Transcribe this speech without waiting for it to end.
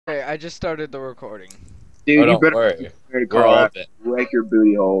I just started the recording. Dude, Oh, you don't better worry. to We're call all out, wreck your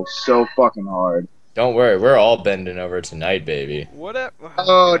booty hole so fucking hard. Don't worry, we're all bending over tonight, baby. What up?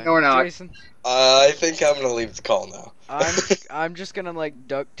 Oh, God. no, we're not. Jason, I think I'm gonna leave the call now. I'm just gonna like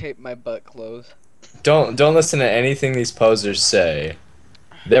duct tape my butt closed. Don't listen to anything these posers say.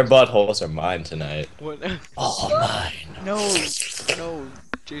 Their buttholes are mine tonight. What? All mine. No,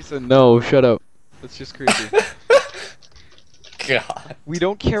 Jason, no, shut up. That's just creepy. God. We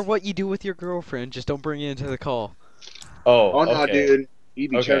don't care what you do with your girlfriend, just don't bring it into the call. Oh, Oh, no, okay. dude. You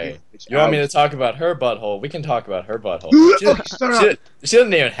be Okay. choking. You want me to talk about her butthole? We can talk about her butthole. Shut up. She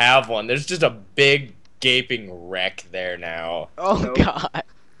doesn't even have one. There's just a big gaping wreck there now. Oh Nope. God.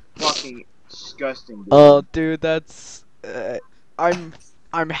 Fucking disgusting, dude. Oh, dude, that's. I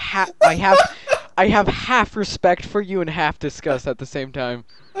have half respect for you and half disgust at the same time.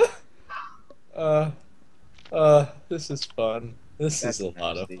 This is fun. This is a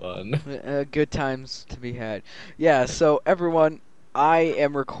lot of fun. Good times to be had. Yeah, so everyone, I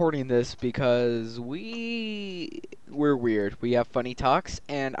am recording this because we're weird. We have funny talks,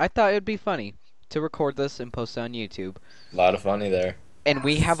 and I thought it'd be funny to record this and post it on YouTube. A lot of funny there. And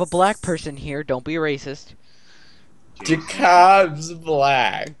we have a black person here. Don't be racist. Jacob's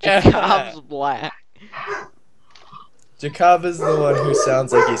black. Jacob's black. Jacob is the one who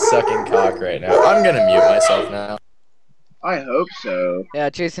sounds like he's sucking cock right now. I'm gonna mute myself now. I hope so. Yeah,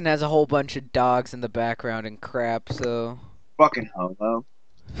 Jason has a whole bunch of dogs in the background and crap, so. Fucking homo.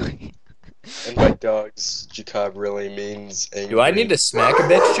 And by dogs, Jacob really means angry. Do I need to smack a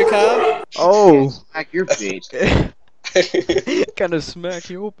bitch, Jacob? Oh! Smack your bitch. Kind of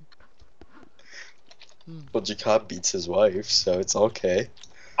smack you open. Well, Jacob beats his wife, so it's okay.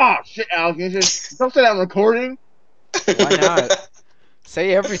 Oh, shit, Alex. Don't say that I'm recording. Why not?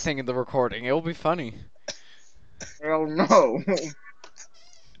 Say everything in the recording. It'll be funny. Hell no.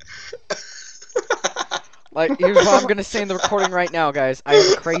 Like, here's what I'm gonna say in the recording right now, guys. I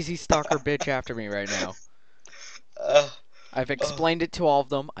have a crazy stalker bitch after me right now. I've explained it to all of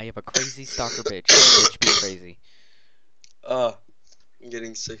them. I have a crazy stalker bitch. Bitch be crazy. I'm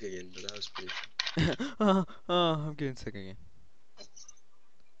getting sick again, but that was pretty fun. I'm getting sick again.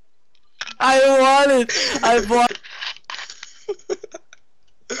 I wanted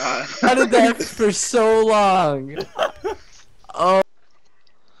that for so long. Oh.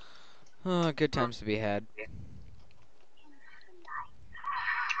 Oh, good times to be had.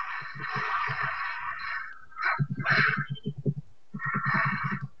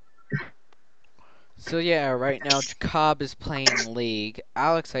 So yeah, right now Jacob is playing League.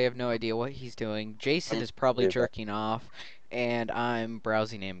 Alex, I have no idea what he's doing. Jason is probably jerking off, and I'm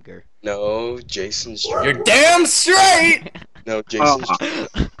browsing Imgur. No, Jason's You're damn straight! No, Jason's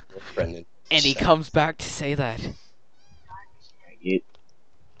girlfriend. And he comes back to say that.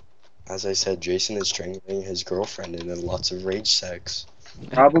 As I said, Jason is strangling his girlfriend and then lots of rage sex.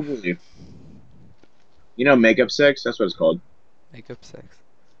 Probably. You know makeup sex? That's what it's called. Makeup sex.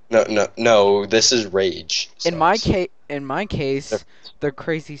 No, this is rage sex. In my case, the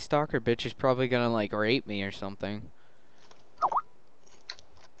crazy stalker bitch is probably gonna like rape me or something.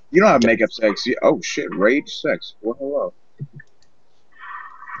 You don't have makeup sex. Oh shit, rage sex. Well, hello.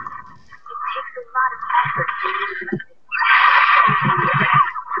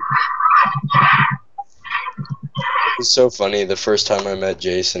 It's so funny. The first time I met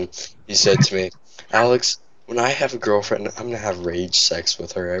Jason, he said to me, "Alex, when I have a girlfriend, I'm gonna have rage sex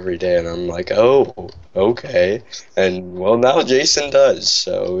with her every day." And I'm like, "Oh, okay." And well, now Jason does,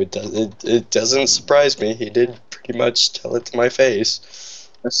 so it doesn't surprise me. He did pretty much tell it to my face.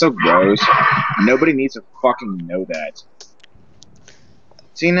 That's so gross. Nobody needs to fucking know that.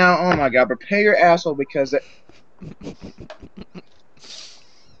 See now, oh my god, prepare your asshole because it...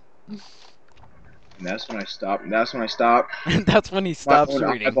 And that's when I stop. That's when I stop. That's when he stops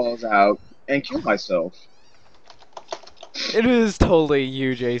my reading. eyeballs out and kill myself. It is totally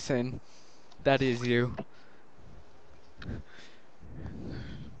you, Jason. That is you.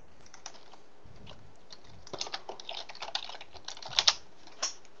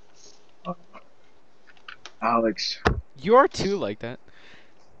 Alex. You are too like that.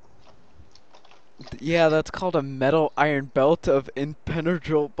 Yeah, that's called a metal iron belt of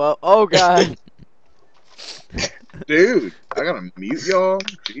impenetrable. Oh god. Dude, I gotta mute y'all.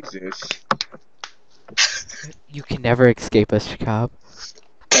 Jesus. You can never escape us, Jacob.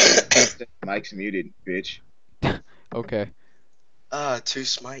 Mike's muted, bitch. Okay. To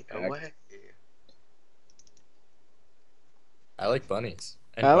smite away. I like bunnies.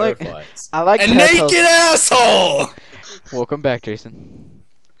 And I like- butterflies. I like and turtles. naked asshole! Welcome back, Jason.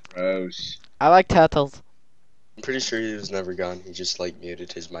 Gross. I like turtles. I'm pretty sure he was never gone. He just like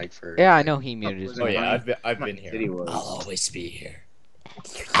muted his mic for. Yeah, I know he muted his Oh, Oh mic. yeah, honey. I've My been here. city was. I'll always be here.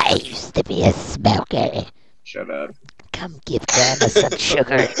 I used to be a smoker. Shut up. Come give Grandma some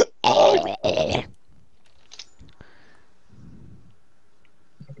sugar.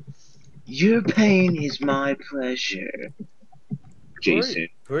 Your pain is my pleasure. Jason,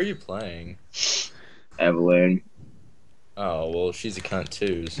 Who are you playing? Evelyn. Oh well, she's a cunt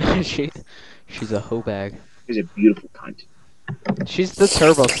too. So. She's a hoe bag. Is a beautiful cunt. She's the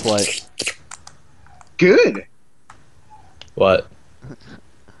turbo slut. Good. What?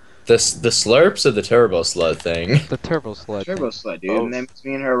 The slurps or the turbo slut thing? The turbo slut. Turbo thing. slut, dude. Oh. And that makes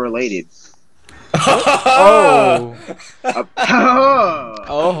me and her related. Oh. Oh.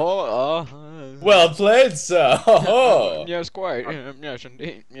 Oh. Well played, sir. Yes, quite. Yes,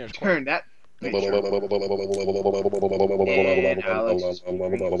 indeed. Yes, quite. Turn that picture. And Alex is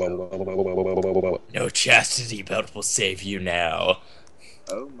No chastity belt will save you now.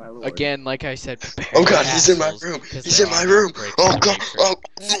 oh my lord. Again, like I said, prepare Oh god, your he's in my assholes, room. 'cause He's there in my are no room. breaks Oh in the god.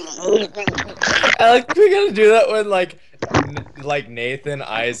 Matrix. Oh. Alex, we gotta do that when like Nathan,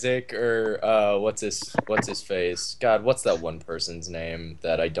 Isaac, or what's his face? God, what's that one person's name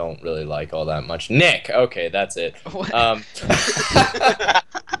that I don't really like all that much? Nick. Okay, that's it. What?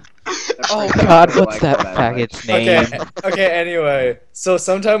 Oh God, what's that faggot's name? Okay. Anyway, so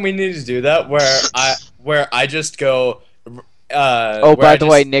sometime we need to do that where I just go. Oh, by the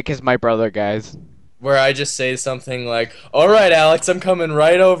way, Nick is my brother, guys. Where I just say something like, "All right, Alex, I'm coming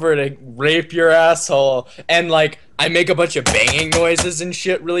right over to rape your asshole," and like I make a bunch of banging noises and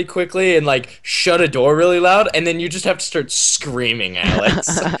shit really quickly, and like shut a door really loud, and then you just have to start screaming, Alex.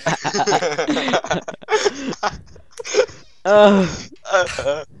 Oh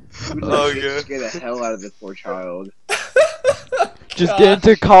god. Scare the hell out of the poor child. Just get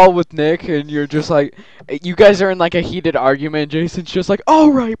into call with Nick, and you're just like, you guys are in like a heated argument. Jason's just like,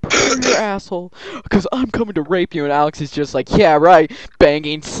 "All right, prepare your asshole, cause I'm coming to rape you." And Alex is just like, "Yeah, right."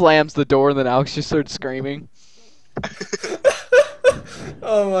 Banging, slams the door, and then Alex just starts screaming.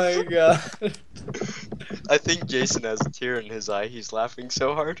 Oh my god. I think Jason has a tear in his eye. He's laughing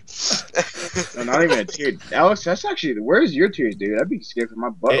so hard. No, not even a tear. Alex, that's actually. Where's your tears, dude? I'd be scared for my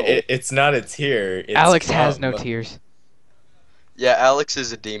butthole. It's not a tear. It's Alex has cum. no tears. Yeah, Alex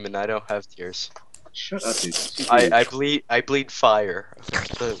is a demon. I don't have tears. Shut up, dude. I bleed fire.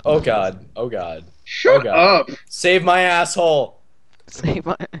 Oh god. Oh god. Shut oh, God. up. Save my asshole. Say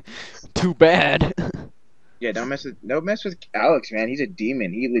my. Too bad. Yeah, don't mess with Alex, man. He's a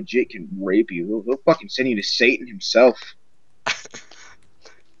demon. He legit can rape you. He'll fucking send you to Satan himself.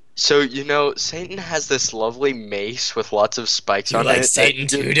 So, you know, Satan has this lovely mace with lots of spikes You on like it. Satan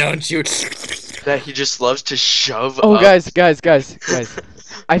too, don't you? That he just loves to shove Oh, up. guys.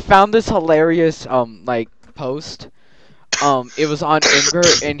 I found this hilarious like post. It was on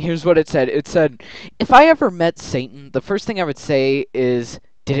Imgur, and here's what it said. It said, "If I ever met Satan, the first thing I would say is,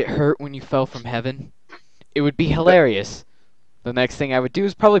 'Did it hurt when you fell from heaven?' It would be hilarious. The next thing I would do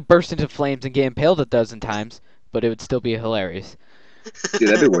is probably burst into flames and get impaled a dozen times, but it would still be hilarious." Dude,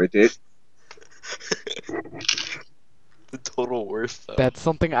 that'd be worth it. The total worth, though. That's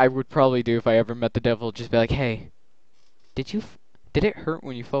something I would probably do if I ever met the devil. Just be like, "Hey, did it hurt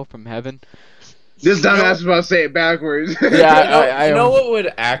when you fell from heaven?" This dumbass was about to say it backwards. Yeah, You know what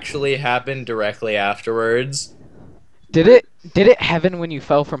would actually happen directly afterwards? Did it heaven when you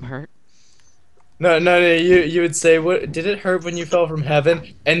fell from hurt? No. You would say, "What did it hurt when you fell from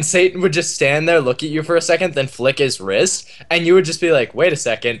heaven?" And Satan would just stand there, look at you for a second, then flick his wrist, and you would just be like, "Wait a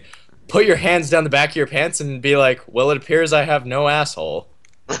second." Put your hands down the back of your pants and be like, "Well, it appears I have no asshole."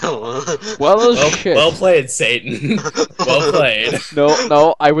 Well, shit. Well played, Satan. Well played.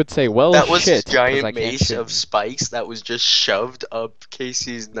 No, I would say, well, that was shit. his 'cause I giant can't mace shit. of spikes that was just shoved up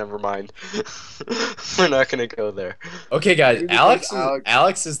Casey's. Never mind. We're not gonna go there. Okay, guys. Maybe Alex because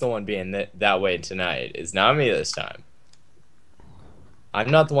Alex is the one being that way tonight. It's not me this time. I'm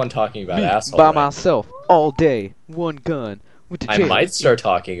not the one talking about Me, asshole. by right now. myself, all day, one gun. With the I jail. might start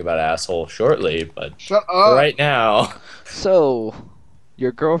talking about asshole shortly, but Shut for up. right now. So,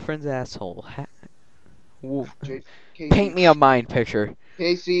 your girlfriend's asshole. Casey, Paint me a mind picture.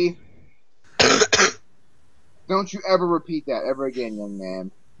 Casey, don't you ever repeat that ever again, young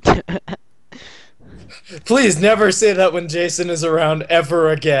man. Please never say that when Jason is around ever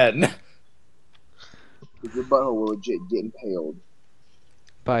again. Because your butthole will legit get impaled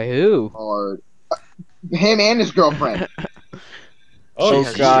By who? hard. Him and his girlfriend. Oh,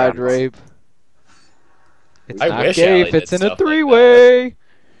 has God, strap-ons. rape. It's I not wish gay Allie if it's did in a stuff like that. three-way.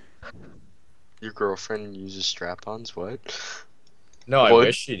 Your girlfriend uses strap-ons. What? No, I What?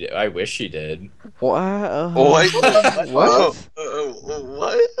 wish she did. I wish she did. What? What? What?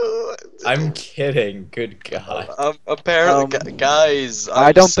 What? I'm kidding. Good God. Apparently, Um, guys, I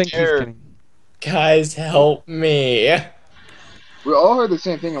I'm don't think he's scared. kidding. Guys, help me. We all heard the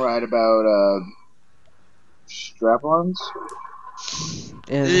same thing, right? About strap-ons.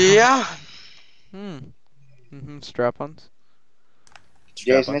 And Yeah. Strap-ons.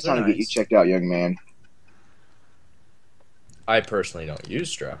 Jason, Strap-ons it's are time to get you nice. checked out, young man. I personally don't use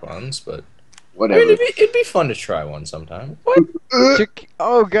strap-ons, but I Whatever. mean, it'd be fun to try one sometime.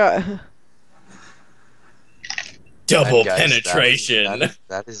 Oh god. Double And guys, penetration.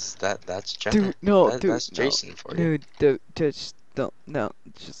 That's Dude, no, that's no. Jason for you. Dude, just don't. No,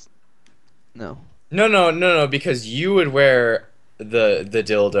 just no. No, because you would wear the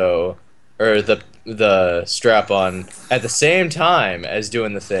dildo or the strap-on at the same time as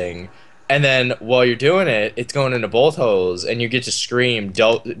doing the thing, and then while you're doing it, it's going into both holes, and you get to scream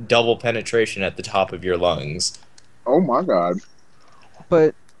double penetration at the top of your lungs. Oh my god.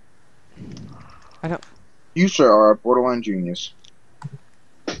 But You, sir, are a borderline genius.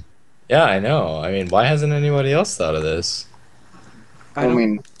 Yeah, I know. I mean, why hasn't anybody else thought of this? I I don't.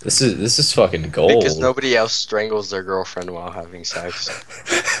 mean, This is fucking gold. Because nobody else strangles their girlfriend while having sex.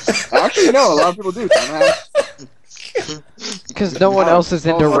 actually, no, a lot of people do. Because no one else is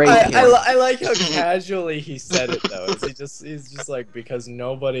into rape here. I like how casually he said it though. He's just like, because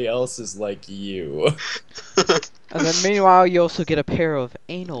nobody else is like you. And then meanwhile, you also get a pair of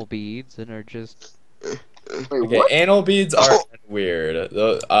anal beads and are just. Wait, Okay, what? anal beads are kinda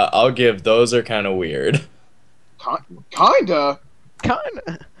weird. I'll give those are kind of weird. Kinda.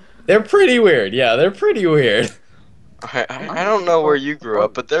 Kinda. They're pretty weird. Yeah, they're pretty weird. I don't know where you grew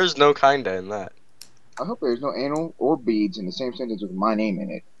up, but there's no kinda in that. I hope there's no anal or beads in the same sentence with my name in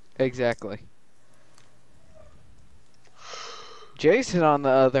it. Exactly. Jason, on the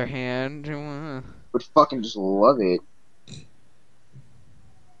other hand. Would fucking just love it.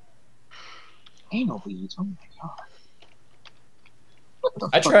 Anal beads. Oh my god. What the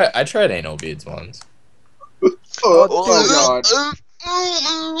fuck? I tried anal beads once. Oh god.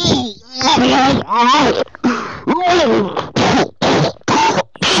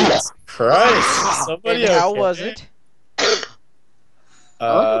 Christ! Somebody And how okay? was it? I like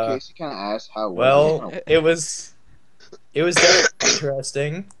how Casey kind of asked how was Well, it. it was definitely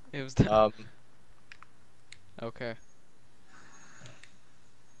interesting. It was. Okay.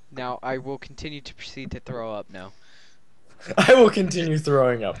 Now I will continue to proceed to throw up now. I will continue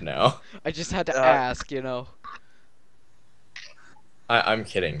throwing up now. I just had to ask, you know. I'm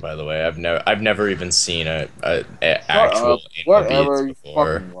kidding, by the way. I've never even seen a Shut actual up. anal Whatever, beads you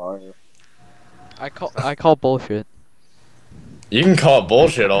before. fucking liar. I call bullshit. You can call it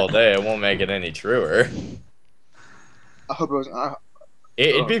bullshit all day. It won't make it any truer. I hope it was.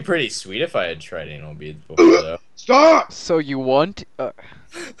 It'd be pretty sweet if I had tried anal beads before, though. Stop! So you want? And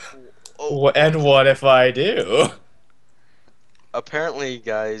what if I do? Apparently,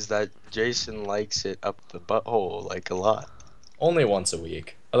 guys, that Jason likes it up the butthole like a lot. Only once a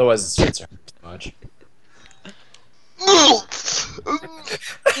week. Otherwise, it's just too much.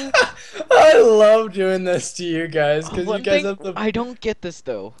 I love doing this to you guys because you One guys thing have the. I don't get this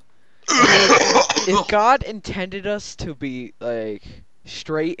though. If God intended us to be like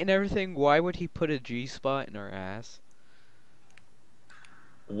straight and everything, why would He put a G spot in our ass?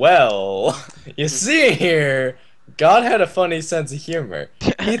 Well, you see here, God had a funny sense of humor.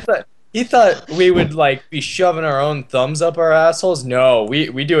 He thought we would like be shoving our own thumbs up our assholes. No,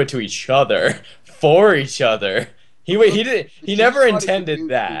 we do it to each other, for each other. He never intended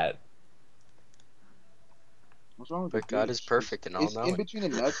that. What's wrong with But the God gooch? is perfect and all It's in knowing. between the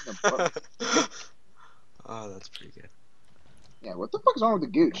nuts and the butt. Oh, that's pretty good. Yeah, what the fuck is wrong with the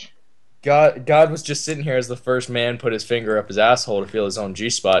gooch? God was just sitting here as the first man put his finger up his asshole to feel his own G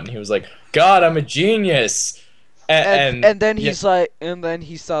spot, and he was like, "God, I'm a genius." And then he's like, and then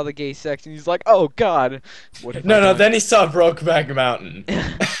he saw the gay sex, and he's like, "Oh God, what have I no. done?" Then he saw Brokeback Mountain,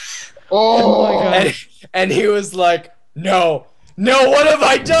 Oh, my God. and he was like, "No, what have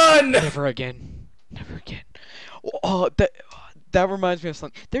I done?" Never again. Never again. Oh, that reminds me of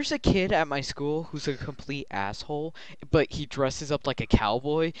something. There's a kid at my school who's a complete asshole, but he dresses up like a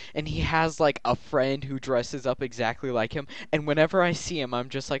cowboy, and he has like a friend who dresses up exactly like him. And whenever I see him, I'm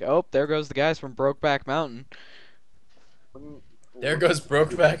just like, oh, there goes the guys from Brokeback Mountain. There goes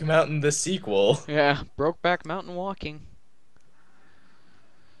Brokeback Mountain, the sequel. Yeah, Brokeback Mountain walking.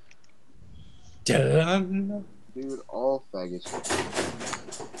 Dun. dude, all faggots.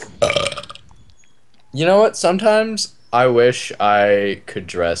 You know what? Sometimes I wish I could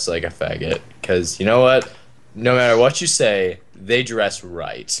dress like a faggot. Because, you know what? No matter what you say, they dress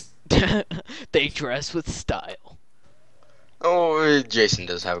right. They dress with style. Oh, Jason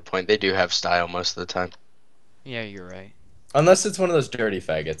does have a point. They do have style most of the time. Yeah, you're right. Unless it's one of those dirty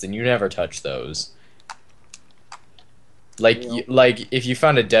faggots, and you never touch those. Like, Yeah. like if you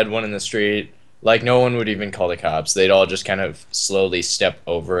found a dead one in the street, like no one would even call the cops. They'd all just kind of slowly step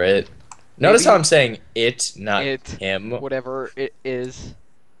over it. Notice Maybe how I'm saying it, not it, him. whatever it is.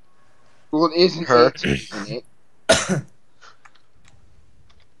 Well, it isn't Her. it, isn't it?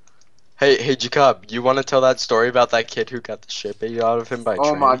 Hey, Jacob, you want to tell that story about that kid who got the shit beat out of him by Oh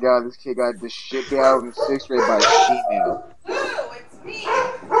train? my god, this kid got the shit beat out in 6th grade by a female.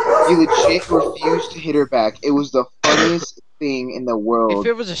 He legit refused to hit her back. It was the funniest thing in the If world.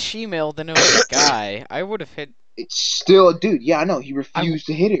 it was a she-male, then it was a guy. I would have hit. It's still, dude, yeah, I know, he refused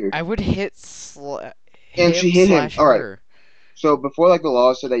to hit her. I would hit And she hit him. slash Alright. her. So before, like, the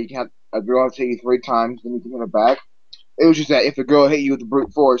law said that you can't, a girl has to hit you 3 times, then you can hit her back. It was just that if a girl hit you with the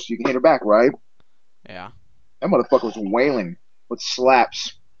brute force, you can hit her back, right? Yeah. That motherfucker was wailing with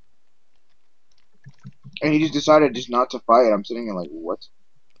slaps. And he just decided just not to fight. I'm sitting there like, what?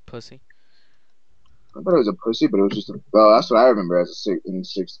 Pussy. I thought it was a pussy, but it was just a. Oh, that's what I remember as in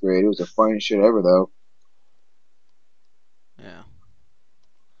 6th grade. It was the funniest shit ever, though. Yeah.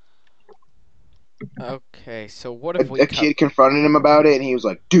 Okay, so what A, if we a kid confronted him about it, and he was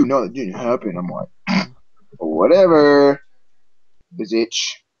like, dude, no, that didn't happen. I'm like, whatever. Bitch.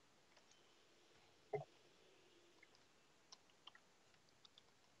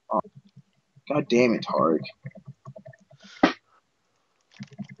 Oh, God damn it, Tarek.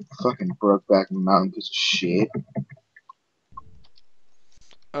 Fucking Brokeback Mountain piece of shit.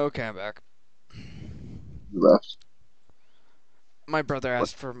 Okay, I'm back. You left. My brother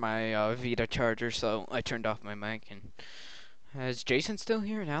asked for my Vita charger, so I turned off my mic. And is Jason still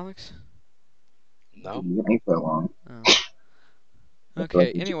here and Alex? No. You ain't that long. Oh. I Okay. feel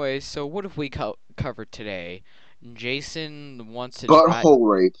like you Anyway, so what have we covered today? Jason wants to try. Butthole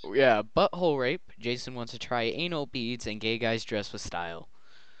rape. Yeah, butthole rape. Jason wants to try anal beads, and gay guys dress with style.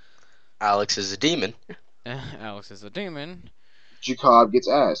 Alex is a demon. Alex is a demon, Jacob gets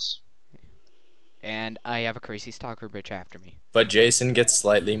ass. and I have a crazy stalker bitch after me. But Jason gets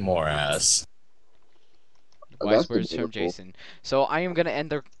slightly more ass. Wise That's words from debatable. Jason. So I am gonna end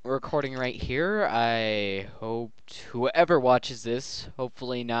the recording right here. I hope whoever watches this,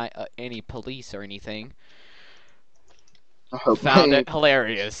 hopefully not any police or anything, I hope found it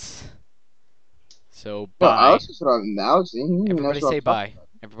hilarious. So No, bye. Alex is on Alex. Everybody say bye.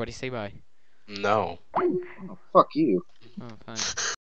 Everybody say bye. No. Oh, fuck you. Oh, fine.